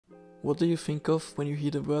What do you think of when you hear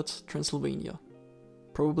the word Transylvania?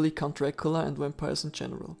 Probably Count Dracula and vampires in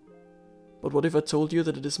general. But what if I told you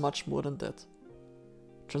that it is much more than that?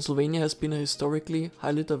 Transylvania has been a historically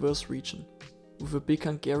highly diverse region, with a big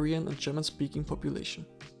Hungarian and German-speaking population.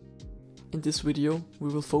 In this video, we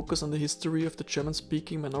will focus on the history of the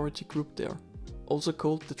German-speaking minority group there, also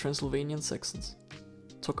called the Transylvanian Saxons.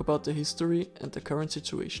 Talk about their history and their current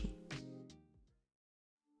situation.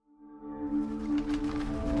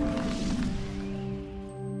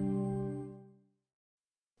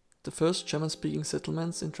 The first German-speaking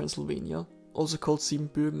settlements in Transylvania, also called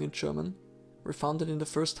Siebenbürgen in German, were founded in the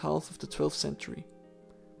first half of the 12th century,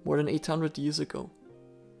 more than 800 years ago.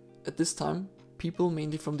 At this time, people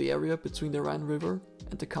mainly from the area between the Rhine River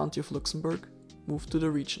and the county of Luxembourg moved to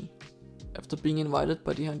the region, after being invited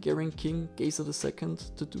by the Hungarian king Géza II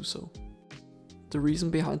to do so. The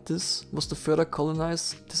reason behind this was to further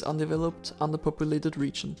colonize this undeveloped, underpopulated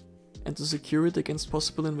region, and to secure it against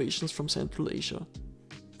possible invasions from Central Asia,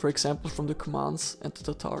 for example from the Cumans and the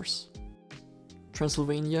Tatars.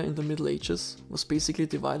 Transylvania in the Middle Ages was basically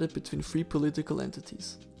divided between three political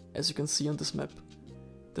entities, as you can see on this map.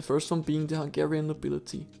 The first one being the Hungarian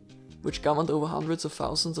nobility, which governed over hundreds of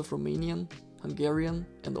thousands of Romanian, Hungarian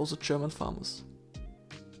and also German farmers.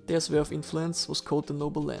 Their sphere of influence was called the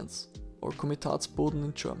noble lands, or Komitatsboden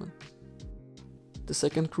in German. The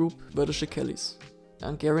second group were the Shekelis, a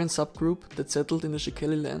Hungarian subgroup that settled in the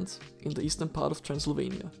Shekeli land in the eastern part of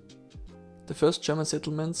Transylvania. The first German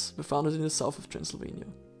settlements were founded in the south of Transylvania,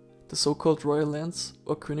 the so-called Royal Lands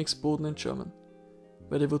or Königsboden in German,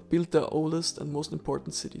 where they would build their oldest and most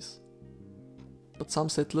important cities. But some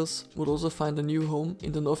settlers would also find a new home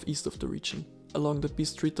in the northeast of the region, along the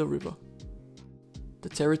Bistrița River. The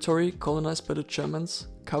territory colonized by the Germans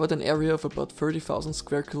covered an area of about 30,000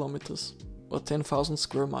 square kilometers, or 10,000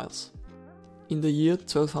 square miles. In the year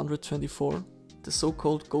 1224, the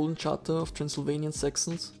so-called Golden Charter of Transylvanian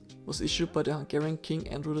Saxons was issued by the Hungarian king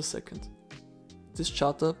Andrew II. This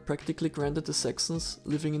charter practically granted the Saxons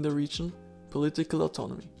living in the region political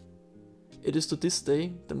autonomy. It is to this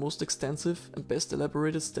day the most extensive and best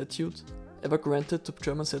elaborated statute ever granted to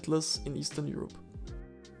German settlers in Eastern Europe.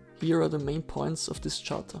 Here are the main points of this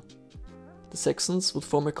charter. The Saxons would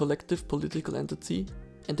form a collective political entity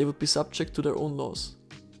and they would be subject to their own laws.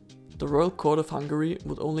 The Royal Court of Hungary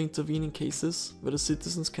would only intervene in cases where the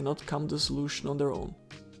citizens cannot come to a solution on their own.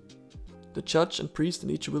 The judge and priest in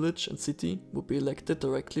each village and city would be elected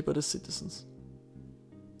directly by the citizens.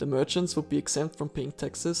 The merchants would be exempt from paying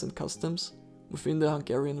taxes and customs within the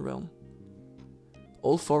Hungarian realm.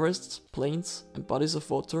 All forests, plains and bodies of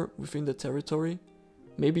water within the territory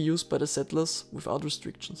may be used by the settlers without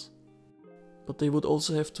restrictions. But they would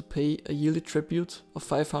also have to pay a yearly tribute of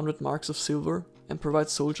 500 marks of silver and provide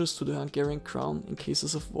soldiers to the Hungarian crown in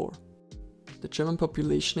cases of war. The German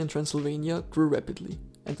population in Transylvania grew rapidly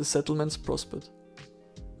and the settlements prospered.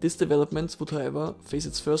 This development would however face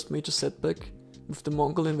its first major setback with the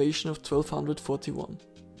Mongol invasion of 1241,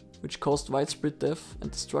 which caused widespread death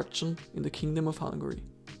and destruction in the Kingdom of Hungary.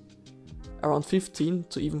 Around 15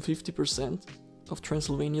 to even 50% of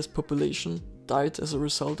Transylvania's population died as a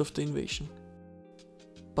result of the invasion.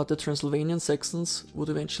 But the Transylvanian Saxons would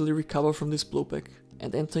eventually recover from this blowback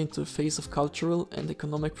and enter into a phase of cultural and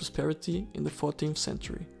economic prosperity in the 14th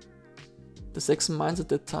century. The Saxon mines at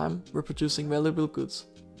that time were producing valuable goods,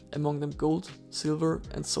 among them gold, silver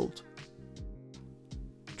and salt.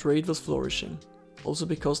 Trade was flourishing, also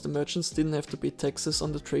because the merchants didn't have to pay taxes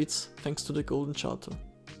on the trades thanks to the Golden Charter.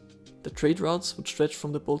 The trade routes would stretch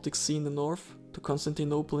from the Baltic Sea in the north to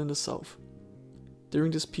Constantinople in the south.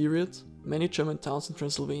 During this period, many German towns in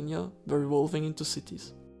Transylvania were evolving into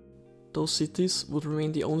cities. Those cities would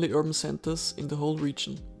remain the only urban centers in the whole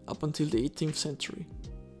region up until the 18th century,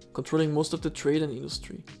 controlling most of the trade and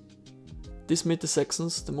industry. This made the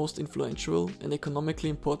Saxons the most influential and economically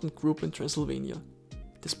important group in Transylvania,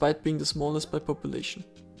 despite being the smallest by population.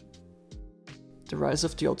 The rise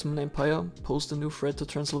of the Ottoman Empire posed a new threat to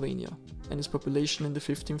Transylvania and its population in the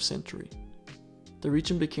 15th century. The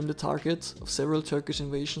region became the target of several Turkish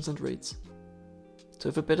invasions and raids. To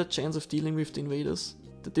have a better chance of dealing with the invaders,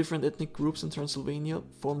 the different ethnic groups in Transylvania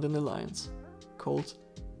formed an alliance, called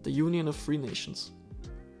the Union of Free Nations.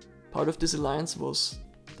 Part of this alliance was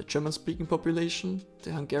the German-speaking population,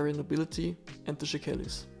 the Hungarian nobility and the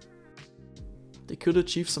Shekelis. They could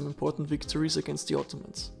achieve some important victories against the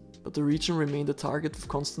Ottomans, but the region remained a target of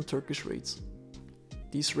constant Turkish raids.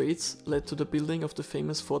 These raids led to the building of the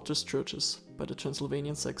famous fortress churches by the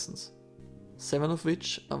Transylvanian Saxons, 7 of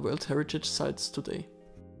which are World Heritage Sites today.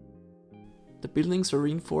 The buildings were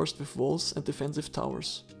reinforced with walls and defensive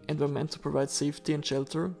towers, and were meant to provide safety and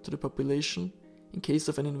shelter to the population in case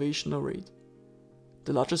of an invasion or raid.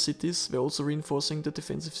 The larger cities were also reinforcing the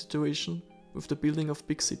defensive situation with the building of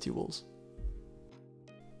big city walls.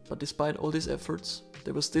 But despite all these efforts,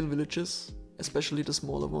 there were still villages, especially the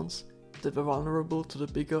smaller ones, that were vulnerable to the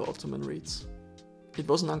bigger Ottoman raids. It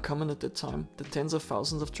wasn't uncommon at that time that tens of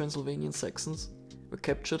thousands of Transylvanian Saxons were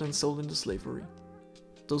captured and sold into slavery.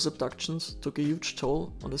 Those abductions took a huge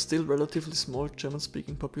toll on the still relatively small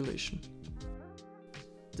German-speaking population.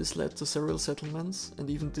 This led to several settlements and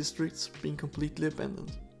even districts being completely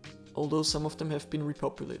abandoned, although some of them have been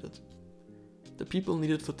repopulated. The people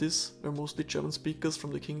needed for this were mostly German speakers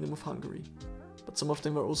from the Kingdom of Hungary, but some of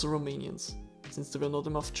them were also Romanians, since there were not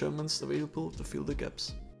enough Germans available to fill the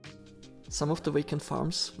gaps. Some of the vacant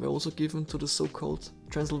farms were also given to the so-called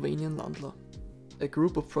Transylvanian Landler, a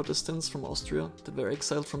group of Protestants from Austria that were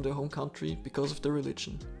exiled from their home country because of their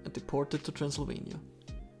religion and deported to Transylvania.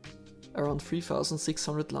 Around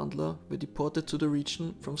 3,600 Landler were deported to the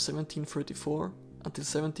region from 1734 until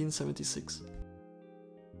 1776.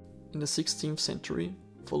 In the 16th century,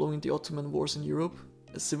 following the Ottoman Wars in Europe,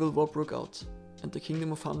 a civil war broke out, and the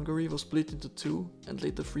Kingdom of Hungary was split into 2 and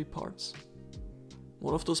later 3 parts.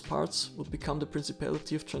 One of those parts would become the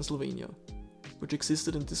Principality of Transylvania, which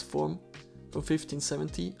existed in this form from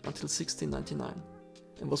 1570 until 1699,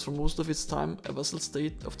 and was for most of its time a vassal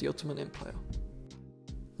state of the Ottoman Empire.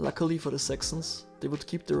 Luckily for the Saxons, they would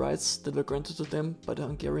keep the rights that were granted to them by the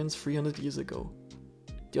Hungarians 300 years ago.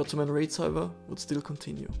 The Ottoman raids, however, would still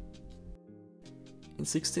continue. In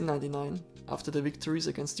 1699, after the victories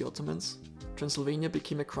against the Ottomans, Transylvania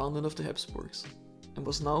became a crownland of the Habsburgs, and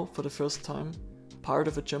was now, for the first time, part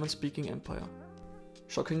of a German-speaking empire.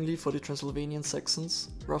 Shockingly for the Transylvanian Saxons,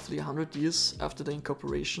 roughly 100 years after their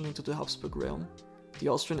incorporation into the Habsburg realm, the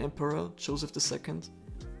Austrian Emperor Joseph II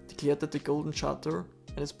declared that the Golden Charter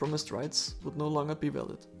and its promised rights would no longer be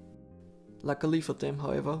valid. Luckily for them,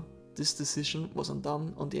 however, this decision was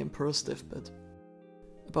undone on the emperor's deathbed.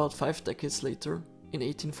 About 5 decades later, in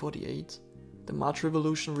 1848, the March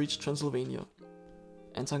Revolution reached Transylvania,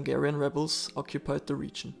 and Hungarian rebels occupied the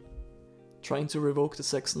region, trying to revoke the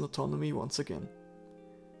Saxon autonomy once again.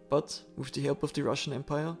 But, with the help of the Russian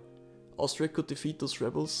Empire, Austria could defeat those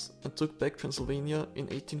rebels and took back Transylvania in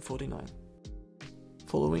 1849.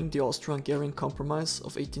 Following the Austro-Hungarian Compromise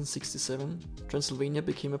of 1867, Transylvania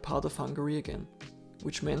became a part of Hungary again,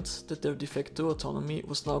 which meant that their de facto autonomy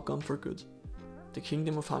was now gone for good. The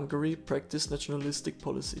Kingdom of Hungary practiced nationalistic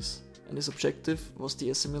policies, and its objective was the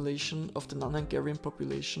assimilation of the non-Hungarian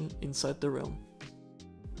population inside the realm.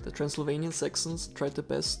 The Transylvanian Saxons tried their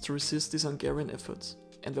best to resist these Hungarian efforts,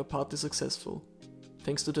 and were partly successful,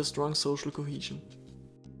 thanks to their strong social cohesion.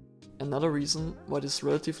 Another reason why this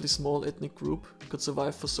relatively small ethnic group could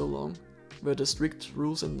survive for so long were the strict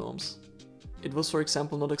rules and norms. It was, for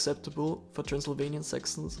example, not acceptable for Transylvanian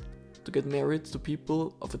Saxons to get married to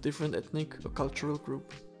people of a different ethnic or cultural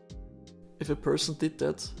group. If a person did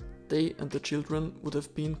that, they and their children would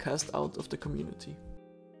have been cast out of the community.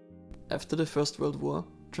 After the First World War,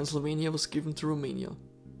 Transylvania was given to Romania,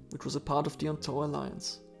 which was a part of the Entente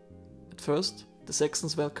Alliance. At first, the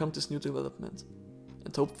Saxons welcomed this new development,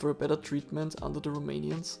 and hoped for a better treatment under the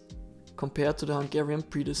Romanians compared to the Hungarian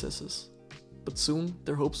predecessors, but soon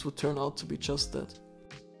their hopes would turn out to be just that.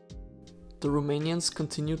 The Romanians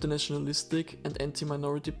continued the nationalistic and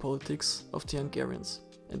anti-minority politics of the Hungarians,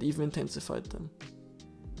 and even intensified them,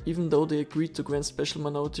 even though they agreed to grant special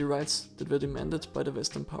minority rights that were demanded by the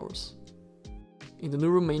Western powers. In the new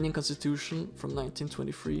Romanian constitution from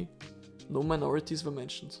 1923, no minorities were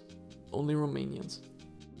mentioned, only Romanians.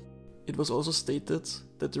 It was also stated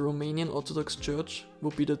that the Romanian Orthodox Church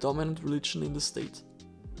would be the dominant religion in the state,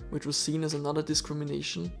 which was seen as another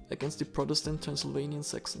discrimination against the Protestant Transylvanian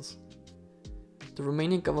Saxons. The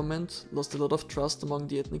Romanian government lost a lot of trust among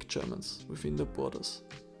the ethnic Germans within their borders,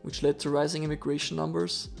 which led to rising immigration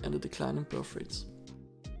numbers and a decline in birth rates.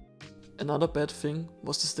 Another bad thing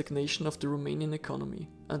was the stagnation of the Romanian economy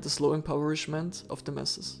and the slow impoverishment of the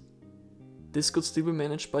masses. This could still be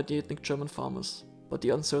managed by the ethnic German farmers, but the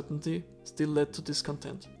uncertainty still led to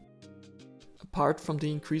discontent. Apart from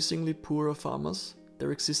the increasingly poorer farmers,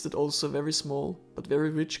 there existed also a very small but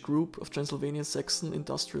very rich group of Transylvanian Saxon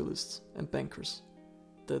industrialists and bankers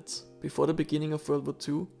that, before the beginning of World War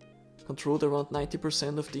II, controlled around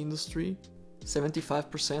 90% of the industry,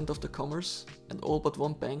 75% of the commerce, and all but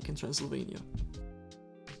one bank in Transylvania.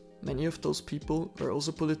 Many of those people were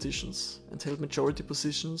also politicians and held majority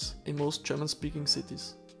positions in most German-speaking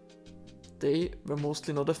cities. They were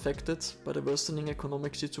mostly not affected by the worsening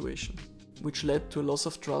economic situation. which led to a loss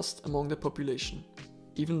of trust among the population,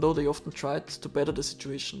 even though they often tried to better the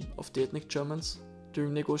situation of the ethnic Germans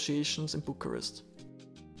during negotiations in Bucharest.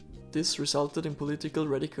 This resulted in political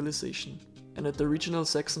radicalization, and at the regional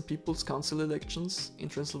Saxon People's Council elections in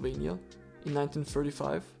Transylvania in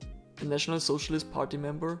 1935, a National Socialist Party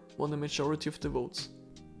member won a majority of the votes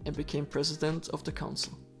and became president of the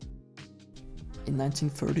council. In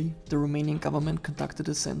 1930, the Romanian government conducted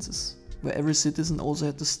a census, where every citizen also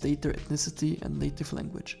had to state their ethnicity and native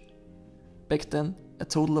language. Back then, a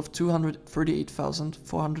total of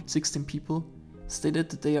 238,416 people stated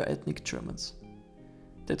that they are ethnic Germans.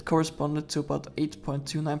 That corresponded to about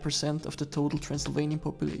 8.29% of the total Transylvanian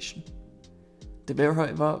population. They were,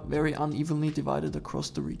 however, very unevenly divided across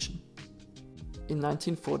the region. In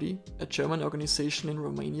 1940, a German organization in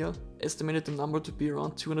Romania estimated the number to be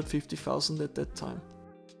around 250,000 at that time.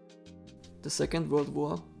 The Second World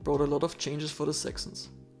War brought a lot of changes for the Saxons.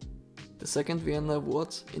 The Second Vienna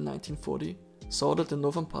Award in 1940 saw that the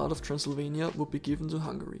northern part of Transylvania would be given to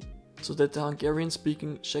Hungary, so that the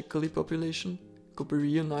Hungarian-speaking Szekely population could be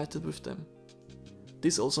reunited with them.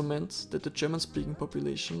 This also meant that the German-speaking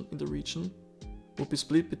population in the region would be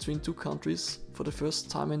split between two countries for the first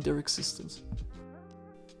time in their existence.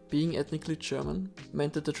 Being ethnically German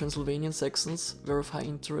meant that the Transylvanian Saxons were of high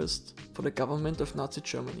interest for the government of Nazi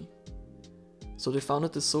Germany. So they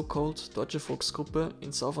founded the so-called Deutsche Volksgruppe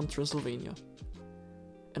in southern Transylvania,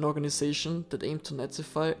 an organization that aimed to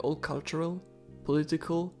Nazify all cultural,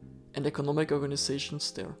 political and economic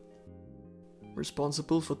organizations there.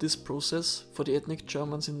 Responsible for this process for the ethnic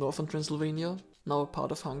Germans in northern Transylvania, now a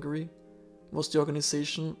part of Hungary, was the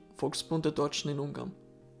organization Volksbund der Deutschen in Ungarn,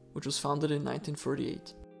 which was founded in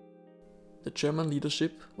 1938. The German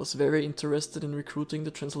leadership was very interested in recruiting the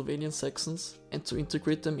Transylvanian Saxons and to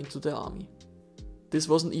integrate them into their army. This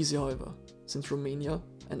wasn't easy, however, since Romania,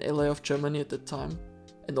 an ally of Germany at that time,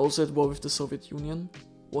 and also at war with the Soviet Union,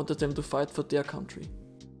 wanted them to fight for their country.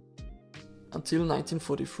 Until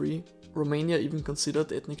 1943, Romania even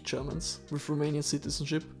considered ethnic Germans with Romanian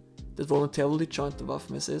citizenship that voluntarily joined the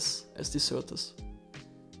Waffen-SS as deserters.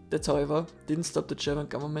 That, however, didn't stop the German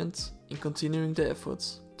government in continuing their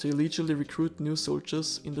efforts to illegally recruit new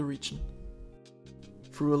soldiers in the region.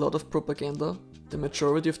 Through a lot of propaganda, the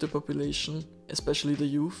majority of the population, especially the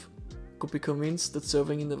youth, could be convinced that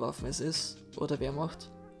serving in the Waffen-SS or the Wehrmacht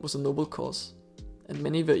was a noble cause, and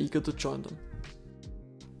many were eager to join them.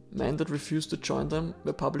 Men that refused to join them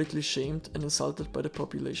were publicly shamed and insulted by the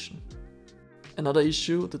population. Another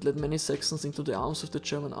issue that led many Saxons into the arms of the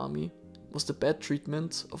German army was the bad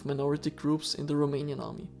treatment of minority groups in the Romanian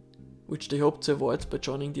army, which they hoped to avoid by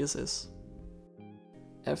joining the SS.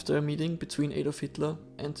 After a meeting between Adolf Hitler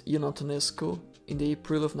and Ion Antonescu in the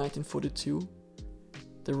April of 1942,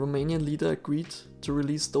 the Romanian leader agreed to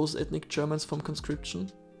release those ethnic Germans from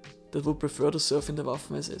conscription that would prefer to serve in the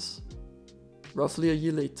Waffen-SS. Roughly a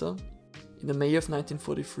year later, in the May of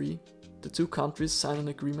 1943, the two countries signed an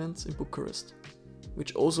agreement in Bucharest,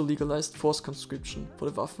 which also legalized forced conscription for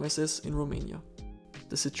the Waffen-SS in Romania.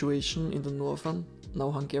 The situation in the northern,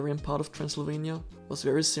 now Hungarian part of Transylvania was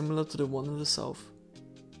very similar to the one in the south.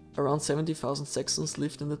 Around 70,000 Saxons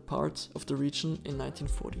lived in that part of the region in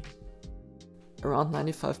 1940. Around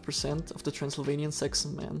 95% of the Transylvanian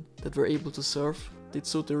Saxon men that were able to serve did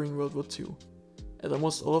so during World War II, and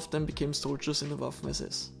almost all of them became soldiers in the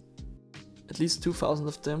Waffen-SS. At least 2,000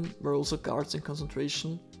 of them were also guards in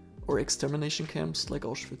concentration or extermination camps like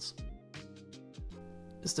Auschwitz.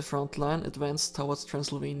 As the front line advanced towards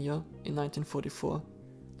Transylvania in 1944,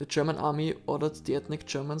 the German army ordered the ethnic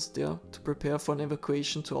Germans there to prepare for an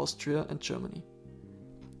evacuation to Austria and Germany.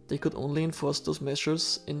 They could only enforce those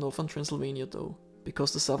measures in northern Transylvania though,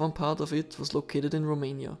 because the southern part of it was located in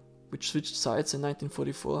Romania, which switched sides in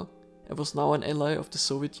 1944 and was now an ally of the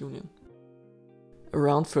Soviet Union.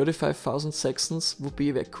 Around 35,000 Saxons would be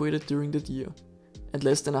evacuated during that year, and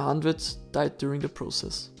less than 100 died during the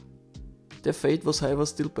process. Their fate was however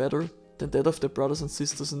still better than that of their brothers and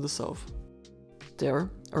sisters in the south. There,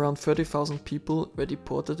 around 30,000 people were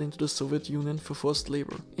deported into the Soviet Union for forced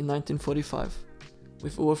labor in 1945,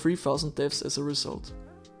 with over 3,000 deaths as a result.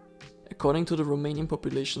 According to the Romanian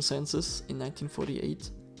population census in 1948,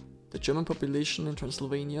 the German population in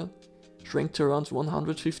Transylvania shrank to around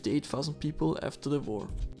 158,000 people after the war.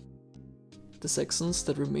 The Saxons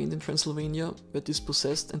that remained in Transylvania were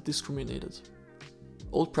dispossessed and discriminated.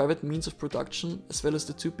 All private means of production, as well as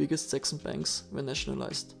the two biggest Saxon banks, were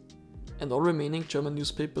nationalized, and all remaining German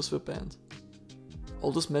newspapers were banned.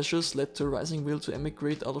 All those measures led to a rising will to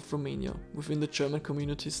emigrate out of Romania within the German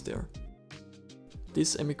communities there.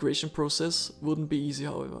 This emigration process wouldn't be easy,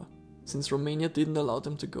 however, since Romania didn't allow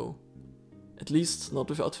them to go. at least not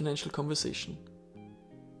without financial conversation.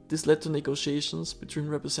 This led to negotiations between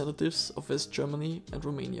representatives of West Germany and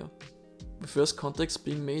Romania, with first contacts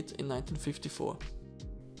being made in 1954.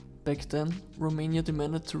 Back then, Romania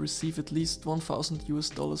demanded to receive at least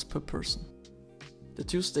 $1,000 per person. The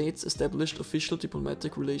two states established official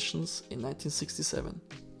diplomatic relations in 1967,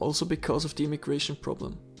 also because of the immigration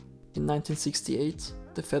problem. In 1968,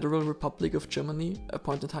 the Federal Republic of Germany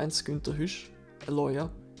appointed Heinz-Günther Hüsch, a lawyer,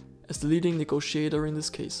 as the leading negotiator in this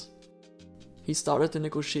case. He started the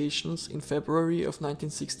negotiations in February of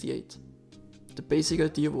 1968. The basic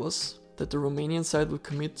idea was that the Romanian side would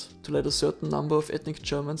commit to let a certain number of ethnic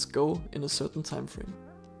Germans go in a certain time frame.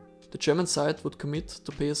 The German side would commit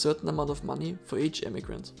to pay a certain amount of money for each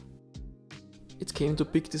emigrant. It came to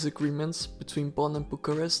big disagreements between Bonn and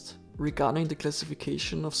Bucharest regarding the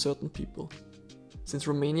classification of certain people, since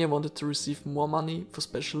Romania wanted to receive more money for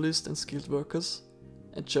specialist and skilled workers,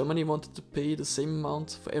 and Germany wanted to pay the same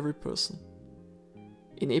amount for every person.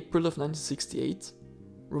 In April of 1968,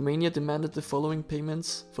 Romania demanded the following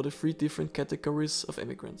payments for the three different categories of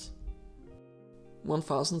emigrants: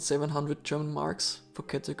 1,700 German marks for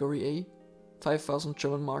category A, 5,000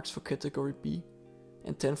 German marks for category B,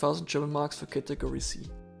 and 10,000 German marks for category C.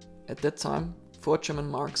 At that time, 4 German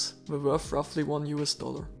marks were worth roughly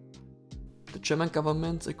 $1. The German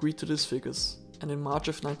government agreed to these figures, and in March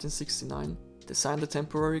of 1969, they signed a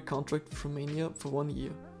temporary contract with Romania for 1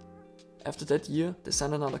 year. After that year, they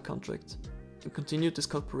signed another contract, and continued this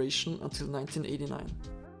cooperation until 1989.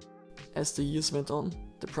 As the years went on,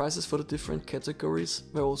 the prices for the different categories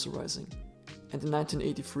were also rising, and in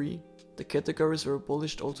 1983, the categories were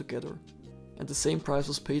abolished altogether, and the same price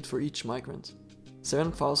was paid for each migrant,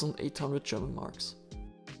 7,800 German marks.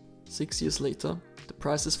 6 years later, the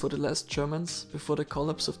prices for the last Germans before the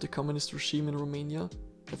collapse of the communist regime in Romania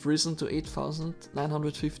have risen to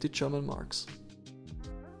 8,950 German marks.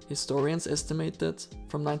 Historians estimate that,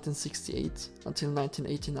 from 1968 until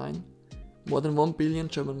 1989, more than 1 billion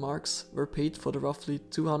German marks were paid for the roughly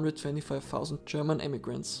 225,000 German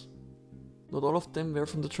emigrants. Not all of them were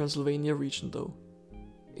from the Transylvania region though.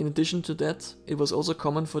 In addition to that, it was also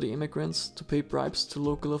common for the immigrants to pay bribes to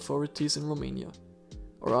local authorities in Romania,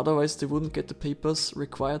 or otherwise they wouldn't get the papers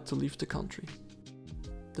required to leave the country.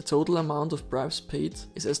 The total amount of bribes paid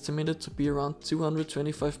is estimated to be around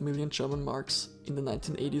 225 million German marks in the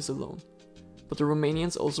 1980s alone, but the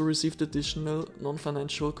Romanians also received additional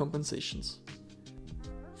non-financial compensations.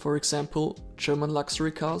 For example, German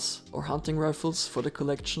luxury cars or hunting rifles for the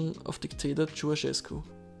collection of dictator Ceausescu.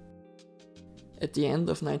 At the end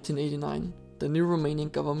of 1989, the new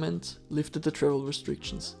Romanian government lifted the travel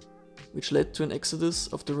restrictions, which led to an exodus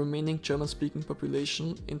of the remaining German-speaking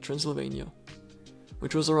population in Transylvania,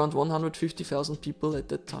 which was around 150,000 people at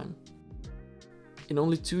that time. In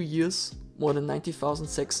only 2 years, more than 90,000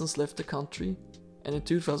 Saxons left the country, and in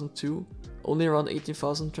 2002, only around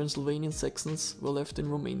 18,000 Transylvanian Saxons were left in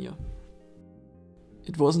Romania.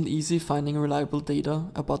 It wasn't easy finding reliable data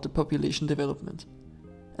about the population development,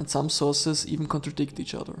 and some sources even contradict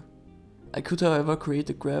each other. I could however create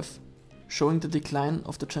a graph showing the decline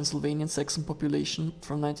of the Transylvanian Saxon population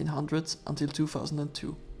from 1900 until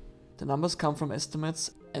 2002. The numbers come from estimates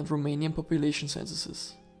and Romanian population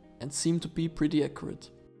censuses, and seem to be pretty accurate.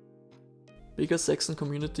 Bigger Saxon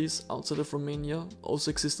communities outside of Romania also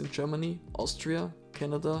exist in Germany, Austria,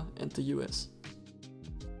 Canada, and the US.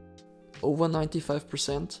 Over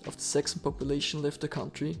 95% of the Saxon population left the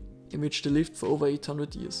country, in which they lived for over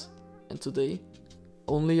 800 years, and today,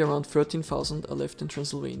 only around 13,000 are left in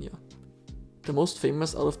Transylvania. The most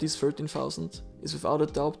famous out of these 13,000 is without a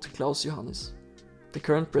doubt Klaus Johannes, the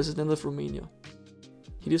current president of Romania.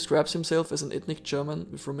 He describes himself as an ethnic German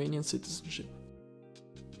with Romanian citizenship.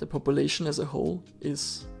 The population as a whole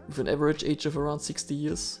is, with an average age of around 60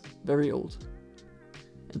 years, very old.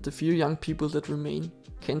 And the few young people that remain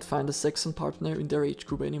can't find a Saxon partner in their age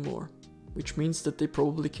group anymore, which means that they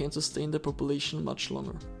probably can't sustain the population much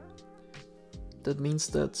longer. That means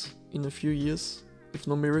that, in a few years, if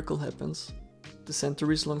no miracle happens, the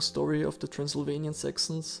centuries-long story of the Transylvanian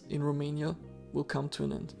Saxons in Romania will come to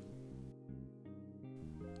an end.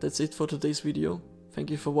 That's it for today's video. Thank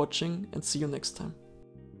you for watching and see you next time.